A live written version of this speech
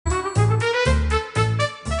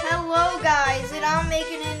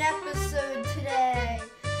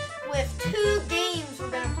two games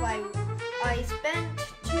we're gonna play. I spent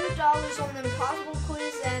 $2 on the Impossible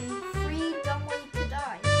Quiz and free Dumb Way to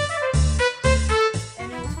Die.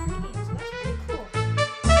 And it was free games, so that's pretty cool.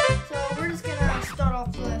 So we're just gonna start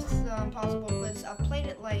off with the Impossible Quiz. I've played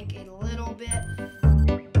it like a little bit.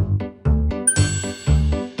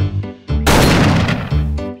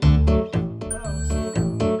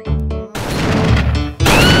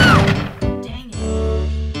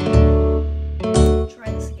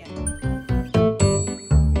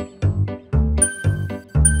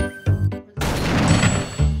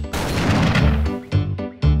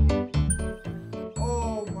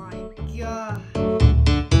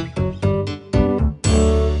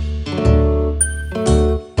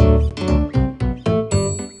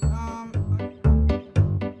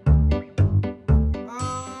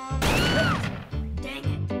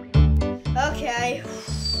 Okay,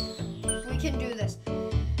 we can do this.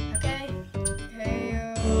 Okay, hey,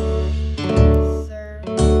 sir.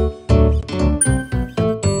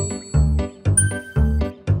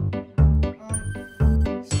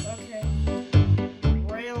 Okay,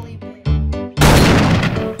 really big.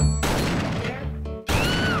 There.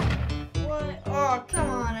 What? Oh, come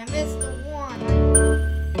on! I missed the one.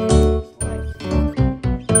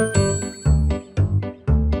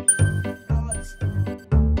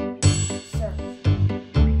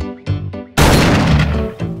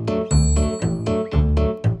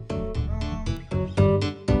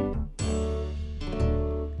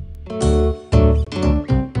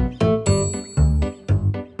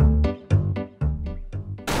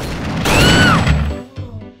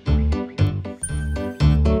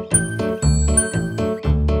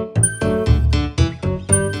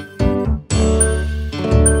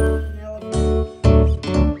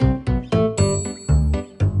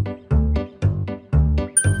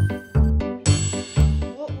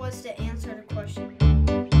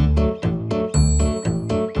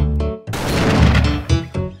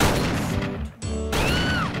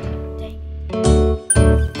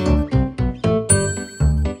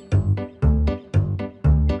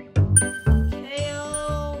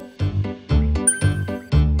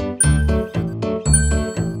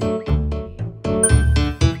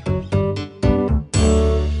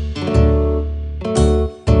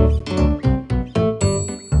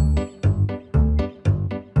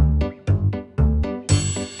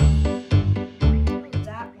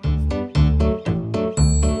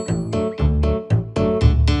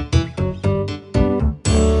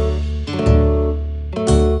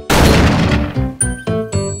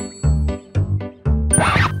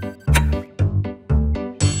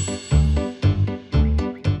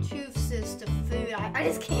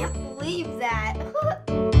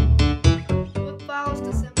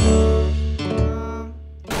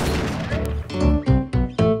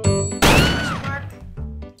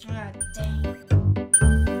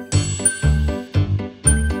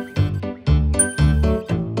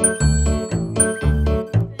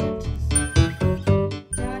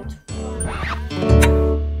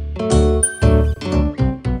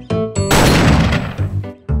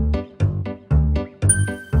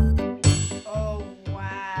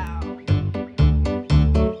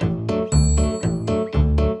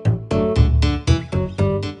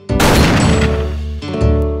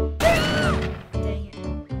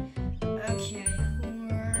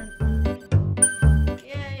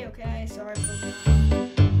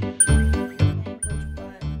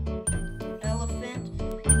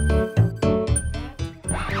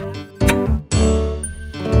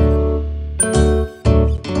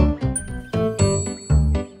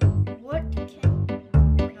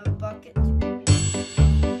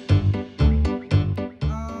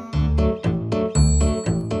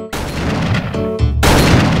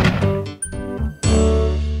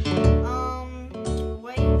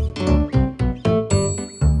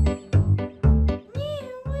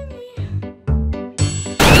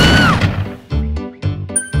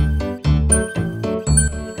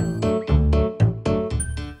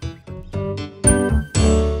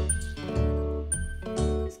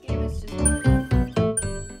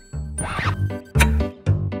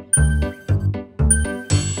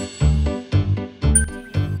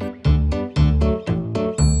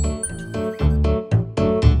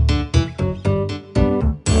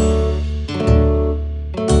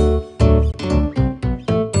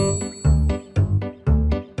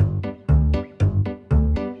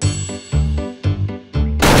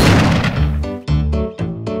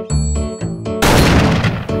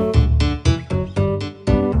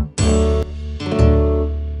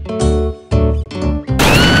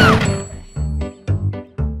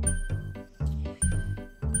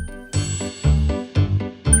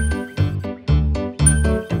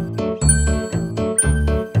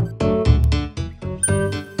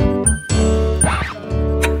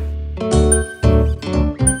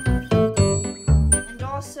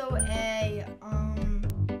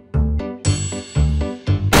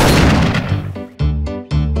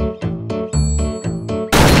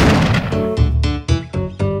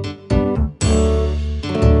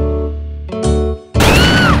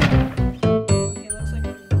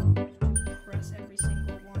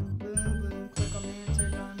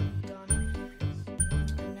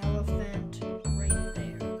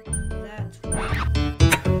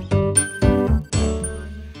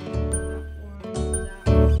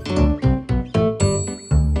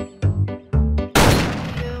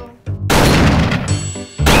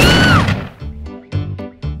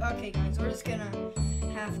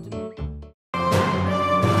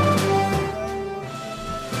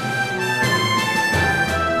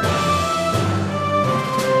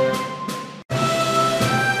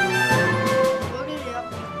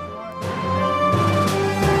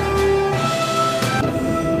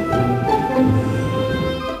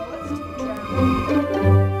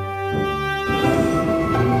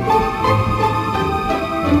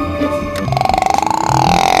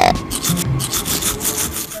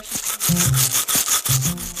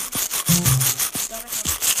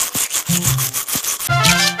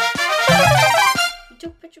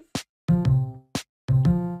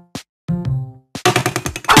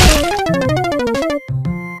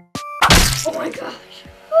 Oh my gosh.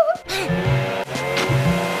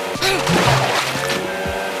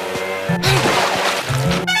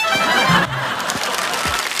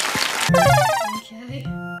 Okay.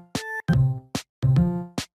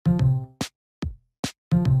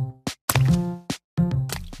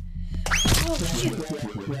 Oh shoot.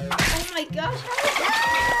 Oh my gosh.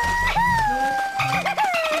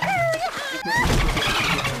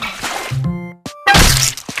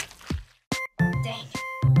 Dang.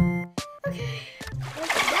 Okay.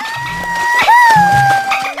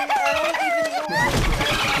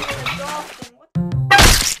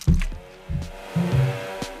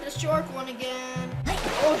 The short one again.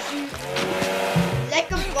 Oh shoot. Let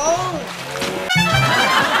go ball.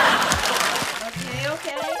 Okay,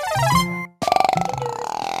 okay.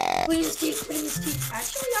 Please teeth, please teeth.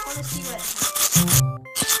 Actually, I want to see what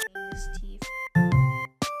happens. Teeth.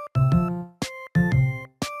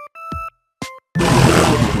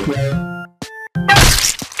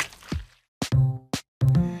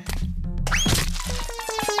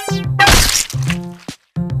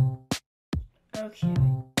 Okay.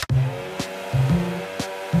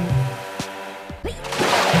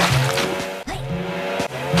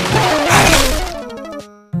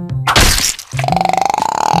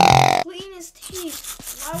 Clean his teeth.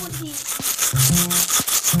 Why would he?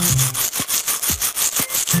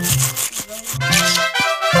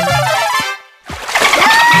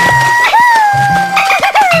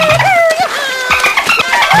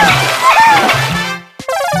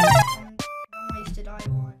 Don't wasted I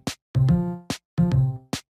want.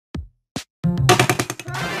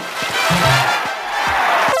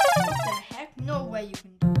 What the heck? No way you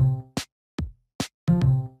can do it.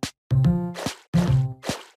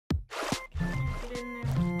 Get in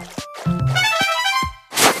there.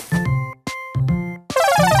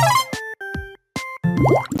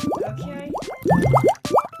 Okay.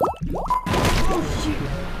 Oh shoot.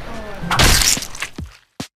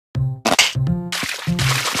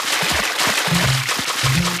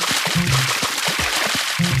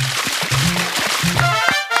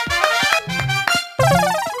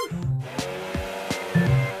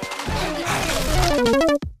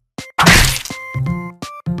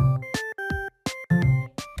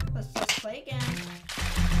 Let's just play again.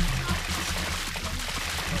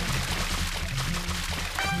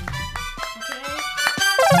 Okay.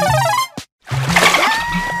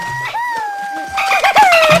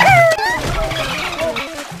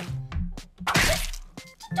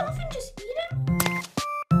 Did the dolphin just eat him?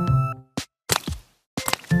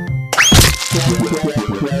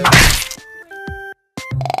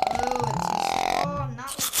 Oh,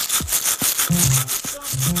 not.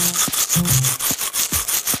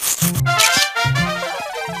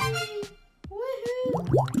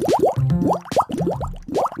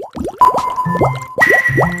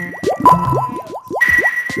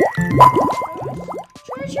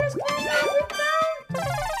 Treasures coming out, we found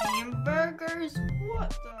hamburgers.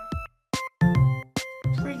 What the?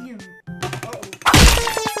 Bring him. Uh-oh.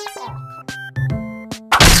 Oh,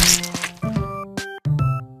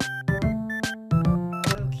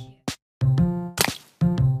 okay.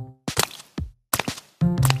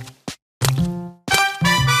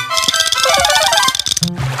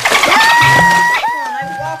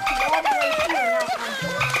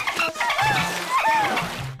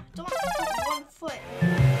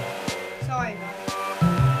 Sorry, guys.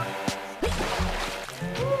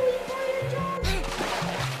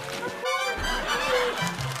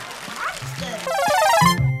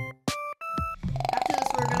 After this,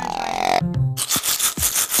 we're gonna try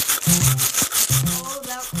all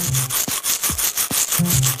about.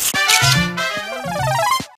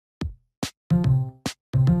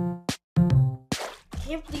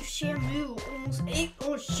 Can't believe Shamu almost ate.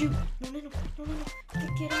 Oh shoot! No!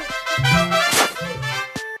 Get out!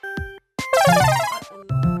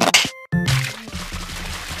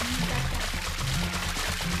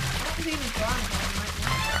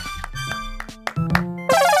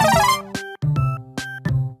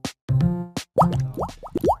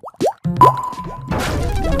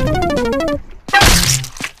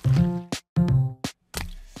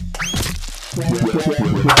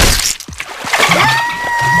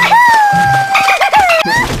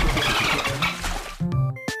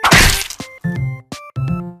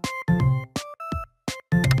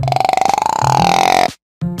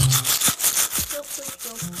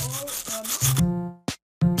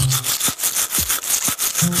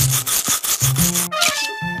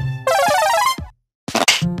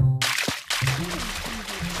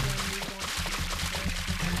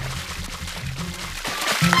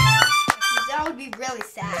 be really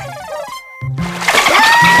sad.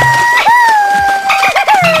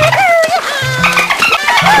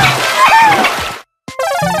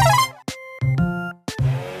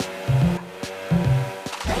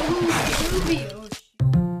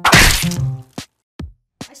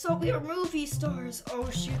 I thought we were movie stars. Oh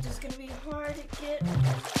shoot, this is gonna be hard to get.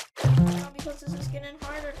 Because this is getting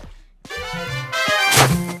harder.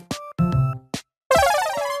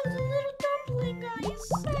 The little dumpling guy is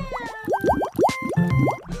sad.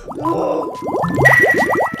 Whoa!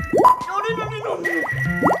 No.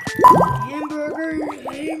 Hamburger.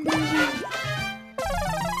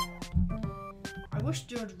 I wish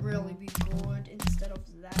they would really be good instead of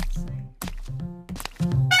that thing.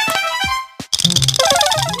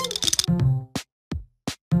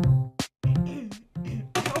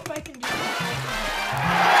 I hope I can do that.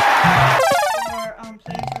 Or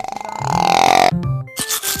Plants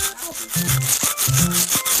vs. Zombies.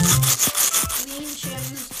 Clean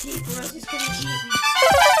Shamu's teeth or else he's gonna eat me.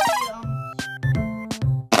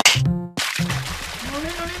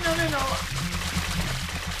 No.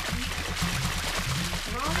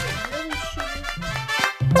 Ron really shouldn't.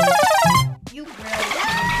 You really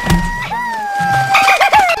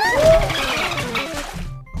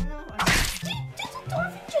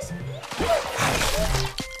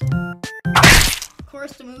Of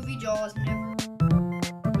course, the movie Jaws never.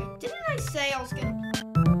 Wait, didn't I say I was gonna?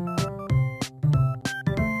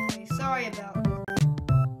 Okay, sorry about it.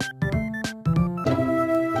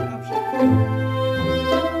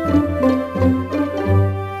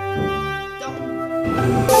 Don't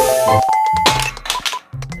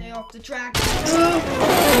stay off the track.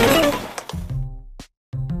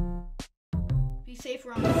 Be safe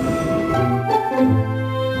around.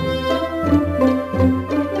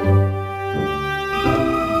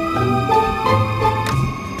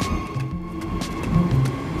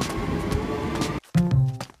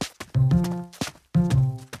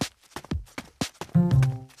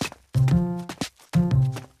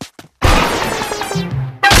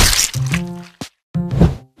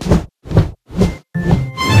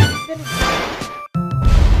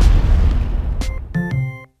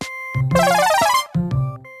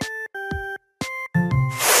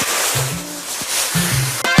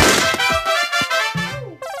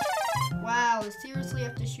 Wow, I seriously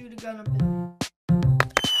have to shoot a gun up in there.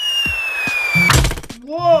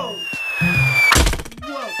 Whoa!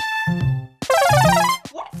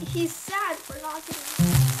 What? He's sad for not getting.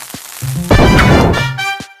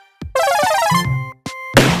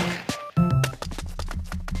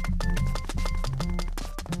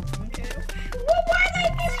 Okay. Why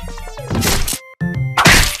are they scissors?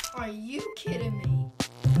 Are you kidding me?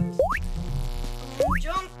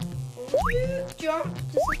 Jump! Jump!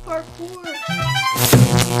 This is parkour!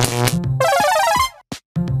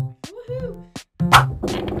 Woohoo!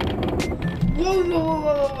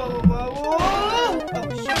 Whoa! Oh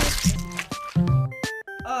shit!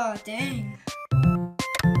 Oh dang!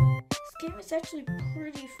 This game is actually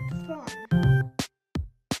pretty fun.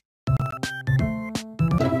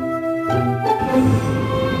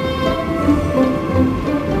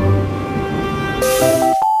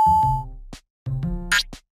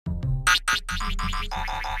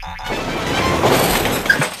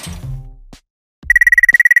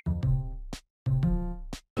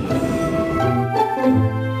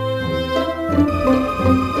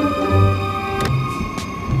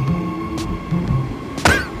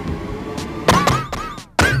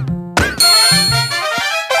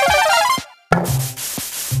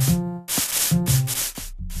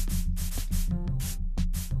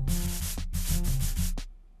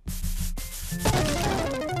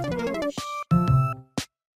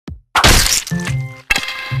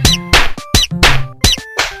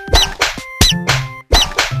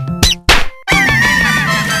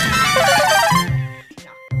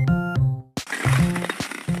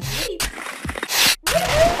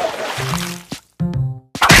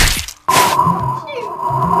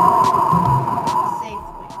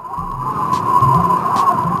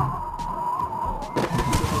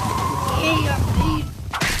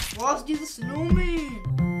 Let's do the snowman.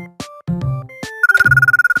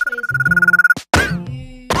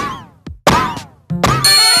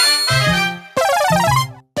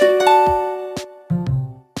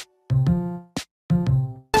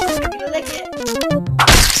 Lick it.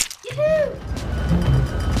 Yahoo!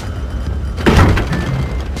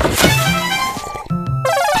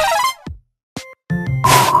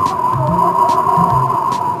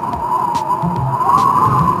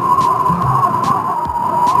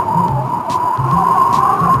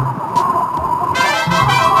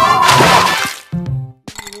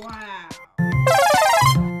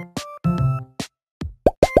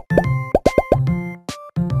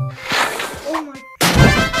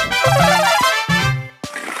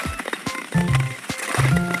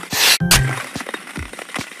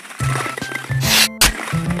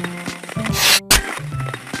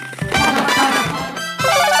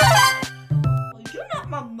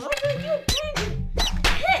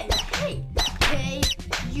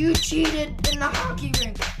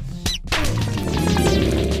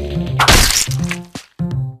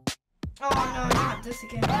 this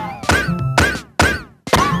again.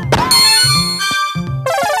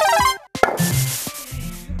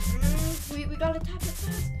 We gotta tap it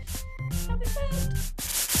fast. Tap it fast.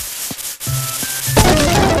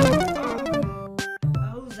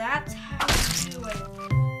 Oh, that's how you do it.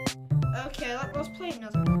 Okay, let's play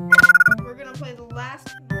another one. We're gonna play the last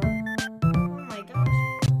one. Oh my gosh.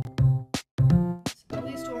 At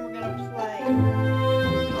least one we're gonna play.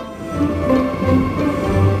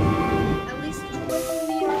 At least one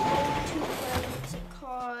we are going to play. What's it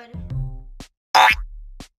called?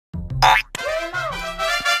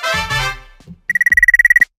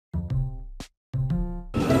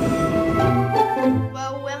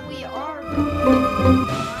 Well, when we are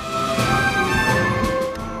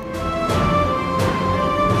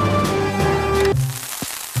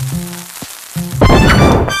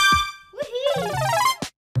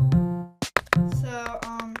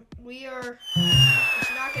we are,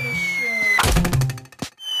 it's not gonna show.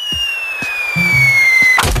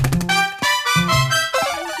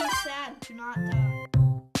 Why is he sad to not die?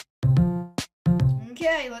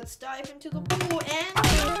 Okay, let's dive into the pool and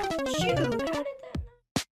shoot. How did that not?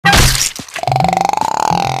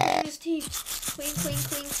 Clean his teeth. Clean.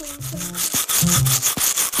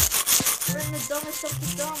 We're in the dumbest of the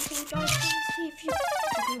dumb, so we gotta clean his teeth.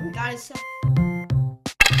 Okay, we got his stuff.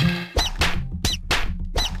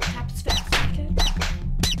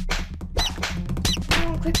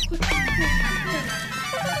 Quick.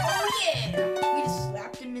 Oh yeah! We just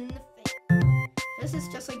slapped him in the face. This is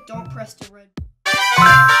just like don't press the red.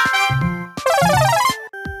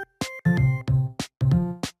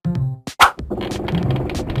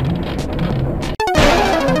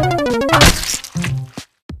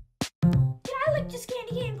 Did I like this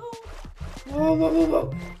candy game hole?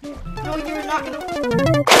 Whoa. No, you're not gonna.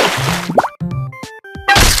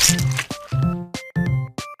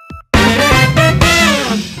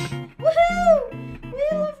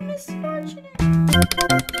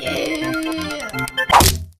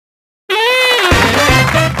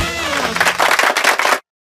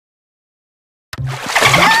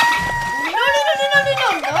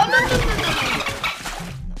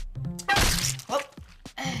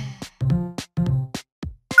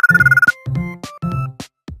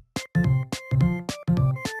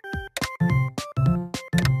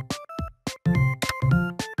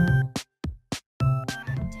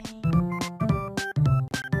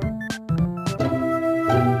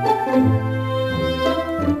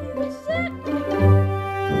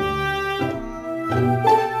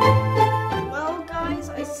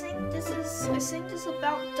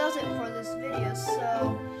 Does it for this video,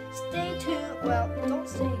 so stay tuned. Well, don't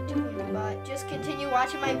stay tuned, but just continue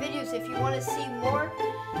watching my videos if you want to see more